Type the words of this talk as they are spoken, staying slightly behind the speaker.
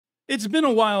It's been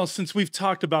a while since we've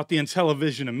talked about the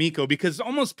Intellivision AMICO because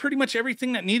almost pretty much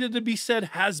everything that needed to be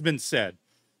said has been said.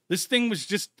 This thing was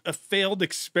just a failed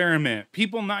experiment.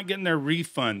 People not getting their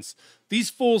refunds. These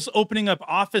fools opening up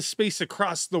office space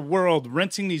across the world,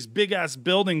 renting these big-ass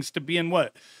buildings to be in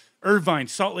what? Irvine,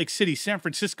 Salt Lake City, San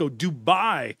Francisco,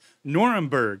 Dubai,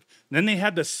 Nuremberg. And then they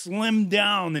had to slim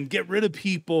down and get rid of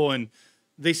people, and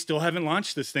they still haven't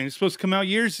launched this thing. It's supposed to come out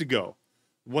years ago.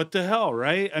 What the hell,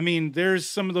 right? I mean, there's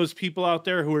some of those people out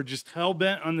there who are just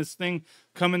hell-bent on this thing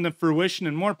coming to fruition,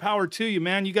 and more power to you,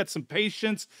 man. You got some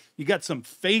patience, you got some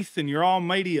faith in your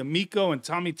almighty Amico and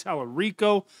Tommy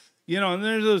Tallarico, you know, and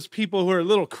there's those people who are a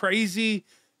little crazy.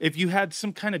 If you had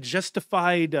some kind of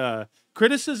justified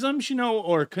criticisms, you know,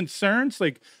 or concerns,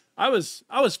 like I was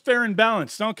fair and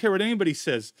balanced. I don't care what anybody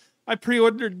says. I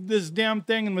pre-ordered this damn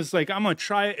thing and was like, I'm going to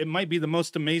try it. It might be the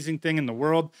most amazing thing in the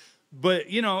world. But,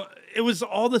 you know, it was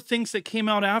all the things that came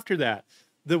out after that.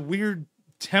 The weird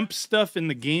temp stuff in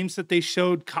the games that they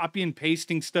showed, copy and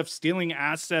pasting stuff, stealing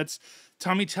assets,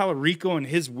 Tommy Tallarico and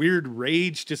his weird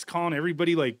rage, just calling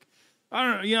everybody like, I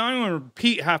don't know, you know, I don't want to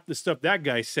repeat half the stuff that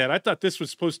guy said. I thought this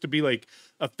was supposed to be like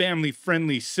a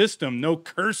family-friendly system, no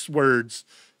curse words,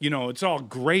 you know, it's all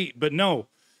great. But no,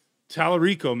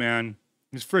 Tallarico, man,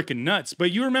 is freaking nuts.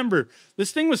 But you remember,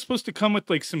 this thing was supposed to come with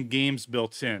like some games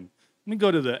built in. Let me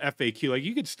go to the FAQ. Like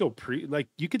you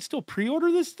could still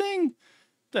pre-order this thing.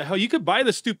 The hell, you could buy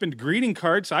the stupid greeting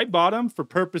cards. I bought them for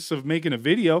purpose of making a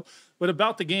video. But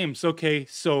about the games, okay.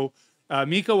 So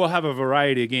Amico will have a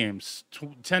variety of games,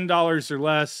 $10 or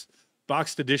less.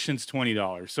 Boxed editions,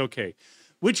 $20. Okay.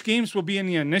 Which games will be in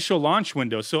the initial launch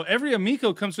window? So every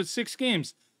Amico comes with 6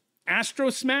 games: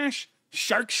 Astro Smash,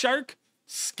 Shark,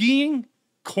 Skiing,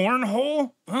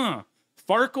 Cornhole,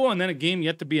 Farkle, and then a game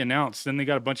yet to be announced. Then they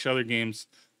got a bunch of other games.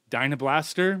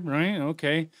 Dynablaster, right?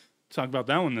 Okay. Talk about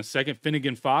that one in a second.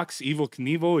 Finnegan Fox, Evil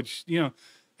Knievel, which, you know,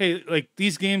 hey, like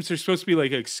these games are supposed to be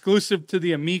like exclusive to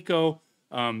the Amico.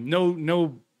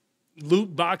 No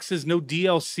loot boxes, no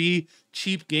DLC,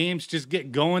 cheap games, just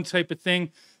get going type of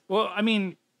thing. Well, I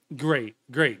mean, great.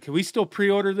 Can we still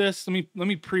pre-order this? Let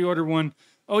me pre-order one.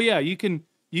 Oh yeah, you can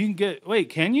get, wait,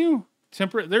 can you?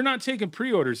 They're not taking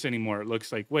pre-orders anymore, it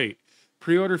looks like. Wait.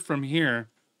 Pre-order from here.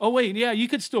 Oh, wait, yeah, you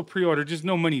could still pre-order, just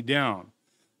no money down.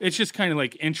 It's just kind of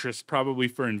like interest probably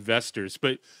for investors.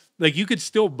 But like you could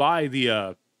still buy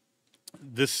the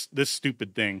this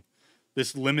stupid thing,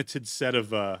 this limited set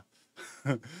of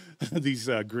these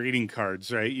greeting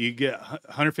cards, right? You get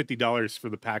 $150 for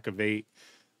the pack of 8.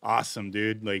 Awesome,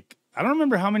 dude. Like, I don't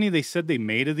remember how many they said they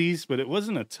made of these, but it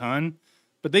wasn't a ton.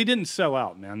 But they didn't sell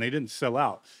out, man. They didn't sell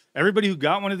out. Everybody who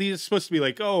got one of these is supposed to be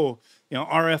like, oh, you know,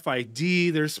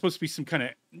 RFID. There's supposed to be some kind of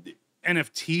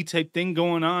NFT type thing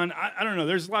going on. I don't know.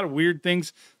 There's a lot of weird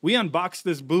things. We unboxed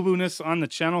this boo-boo-ness on the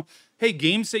channel. Hey,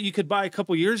 games that you could buy a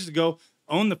couple years ago,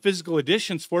 own the physical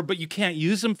editions for, but you can't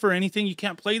use them for anything. You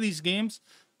can't play these games.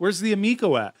 Where's the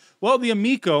Amico at? Well, the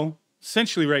Amico,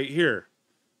 essentially right here,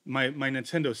 my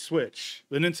Nintendo Switch.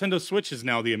 The Nintendo Switch is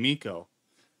now the Amico.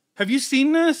 Have you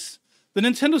seen this? The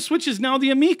Nintendo Switch is now the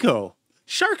Amico.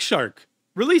 Shark,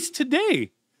 released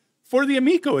today for the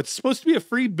Amico. It's supposed to be a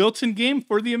free built-in game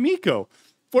for the Amico.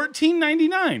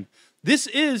 $14.99. This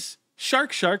is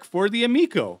Shark for the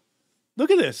Amico.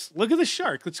 Look at this. Look at the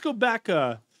shark. Let's go back.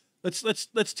 Let's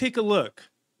take a look.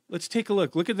 Let's take a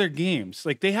look. Look at their games.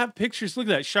 Like they have pictures. Look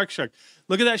at that shark.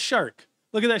 Look at that shark.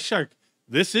 Look at that shark.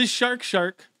 This is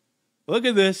Shark. Look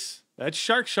at this. That's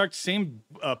Shark. Same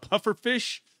puffer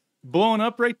fish blowing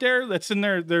up right there. That's in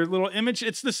their little image.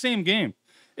 It's the same game.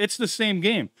 It's the same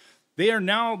game. They are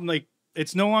now like,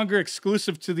 it's no longer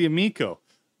exclusive to the Amico.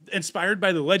 Inspired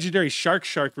by the legendary Shark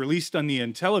released on the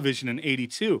Intellivision in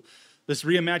 '82. This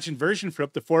reimagined version for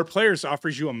up to 4 players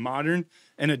offers you a modern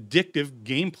and addictive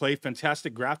gameplay,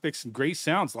 fantastic graphics, and great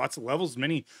sounds. Lots of levels,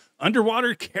 many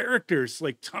underwater characters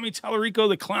like Tommy Tallarico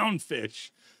the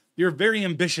clownfish. You're a very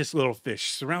ambitious little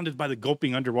fish surrounded by the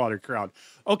gulping underwater crowd.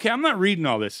 Okay, I'm not reading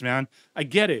all this, man. I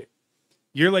get it.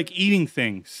 You're like eating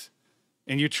things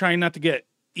and you're trying not to get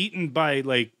eaten by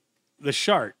like the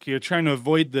shark. You're trying to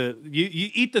avoid you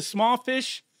eat the small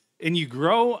fish and you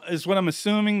grow is what I'm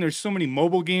assuming. There's so many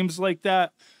mobile games like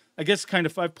that. I guess kind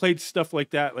of I've played stuff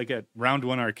like that, like at Round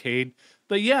 1 Arcade.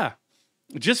 But yeah,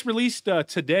 just released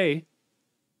today.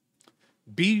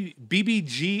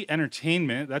 BBG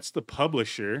Entertainment, that's the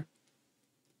publisher.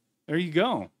 There you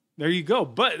go.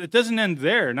 But it doesn't end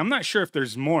there. And I'm not sure if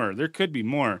there's more. There could be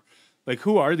more. Like,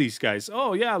 who are these guys?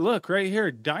 Oh, yeah, look, right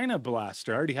here.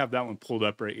 Dynablaster. I already have that one pulled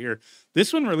up right here.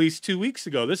 This one released 2 weeks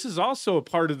ago. This is also a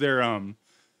part of their, oh,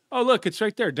 look, it's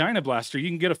right there. Dynablaster. You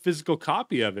can get a physical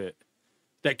copy of it.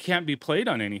 that can't be played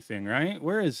on anything, right?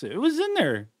 Where is it? It was in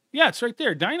there. Yeah, it's right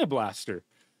there. Dynablaster.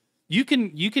 You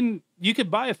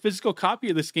could buy a physical copy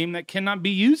of this game that cannot be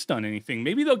used on anything.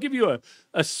 Maybe they'll give you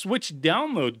a Switch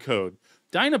download code.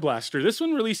 Dynablaster. This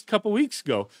one released a couple weeks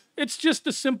ago. It's just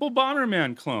a simple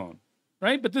Bomberman clone,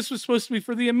 right? But this was supposed to be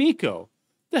for the Amico.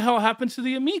 The hell happened to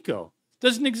the Amico?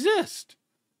 Doesn't exist.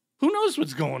 Who knows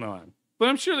what's going on? But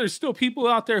I'm sure there's still people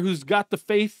out there who's got the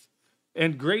faith,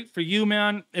 and great for you,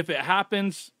 man. If it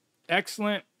happens,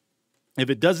 excellent. If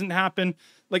it doesn't happen,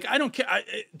 like, I don't care.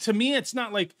 To me, it's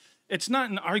not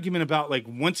an argument about like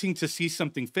wanting to see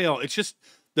something fail. It's just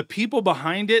the people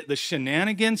behind it, the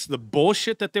shenanigans, the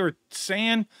bullshit that they were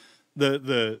saying,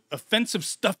 the offensive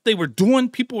stuff they were doing.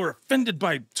 People were offended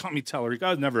by Tommy Tallarico. I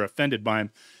was never offended by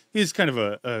him. He's kind of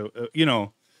a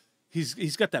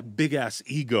he's got that big ass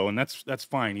ego, and that's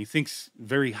fine. He thinks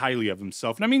very highly of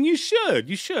himself. And I mean, you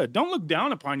should. Don't look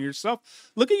down upon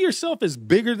yourself. Look at yourself as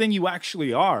bigger than you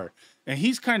actually are. And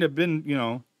he's kind of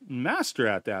been, master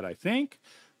at that, I think.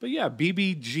 But yeah,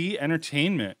 BBG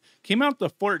Entertainment came out the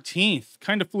 14th.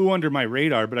 Kind of flew under my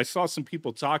radar, but I saw some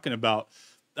people talking about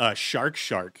Shark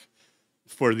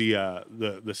for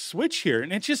the Switch here,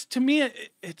 and it just, to me,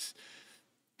 it's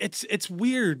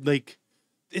weird. Like,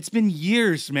 it's been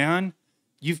years, man.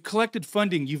 You've collected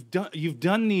funding. You've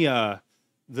done the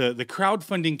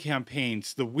crowdfunding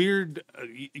campaigns, the weird,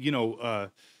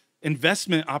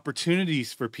 investment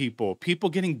opportunities for people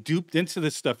getting duped into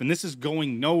this stuff, and this is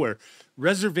going nowhere.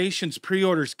 Reservations,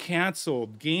 pre-orders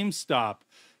canceled, GameStop,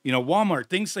 Walmart,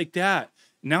 things like that.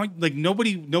 Now, like,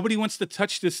 nobody wants to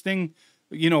touch this thing,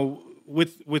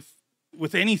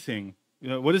 with anything.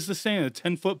 What is the saying? A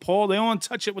 10-foot pole? They don't want to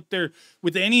touch it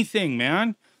with anything,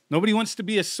 man. Nobody wants to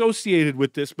be associated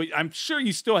with this, but I'm sure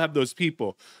you still have those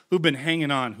people who've been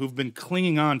hanging on, who've been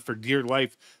clinging on for dear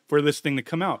life for this thing to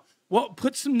come out. Well,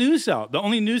 put some news out. The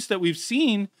only news that we've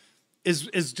seen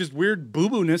is just weird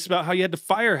boo-boo-ness about how you had to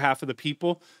fire half of the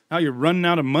people, how you're running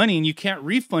out of money and you can't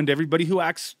refund everybody who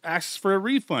asks for a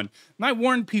refund. And I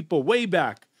warned people way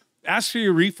back, ask for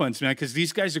your refunds, man, because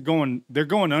these guys they're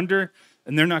going under,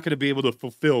 and they're not going to be able to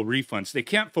fulfill refunds. They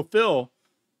can't fulfill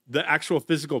the actual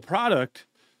physical product,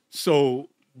 so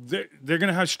they're going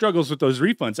to have struggles with those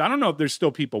refunds. I don't know if there's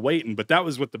still people waiting, but that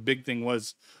was what the big thing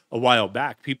was a while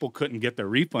back. People couldn't get their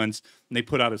refunds, and they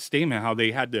put out a statement how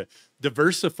they had to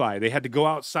diversify. They had to go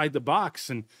outside the box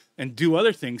and do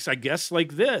other things, I guess,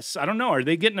 like this. I don't know. Are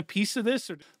they getting a piece of this?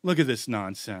 Or look at this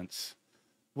nonsense.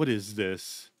 What is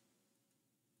this?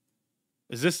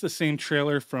 Is this the same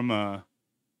trailer from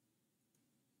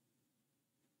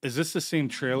is this the same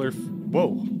trailer?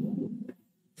 Whoa.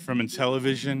 From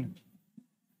Intellivision?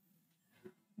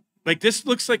 Like, this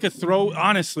looks like a throw.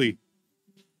 Honestly,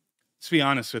 let's be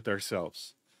honest with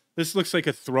ourselves. This looks like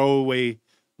a throwaway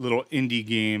little indie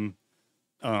game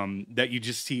that you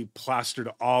just see plastered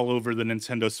all over the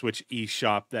Nintendo Switch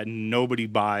eShop that nobody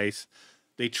buys.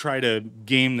 They try to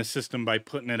game the system by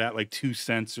putting it at like 2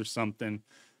 cents or something,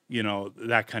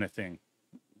 that kind of thing.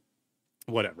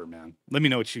 Whatever, man. Let me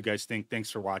know what you guys think. Thanks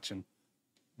for watching.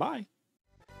 Bye.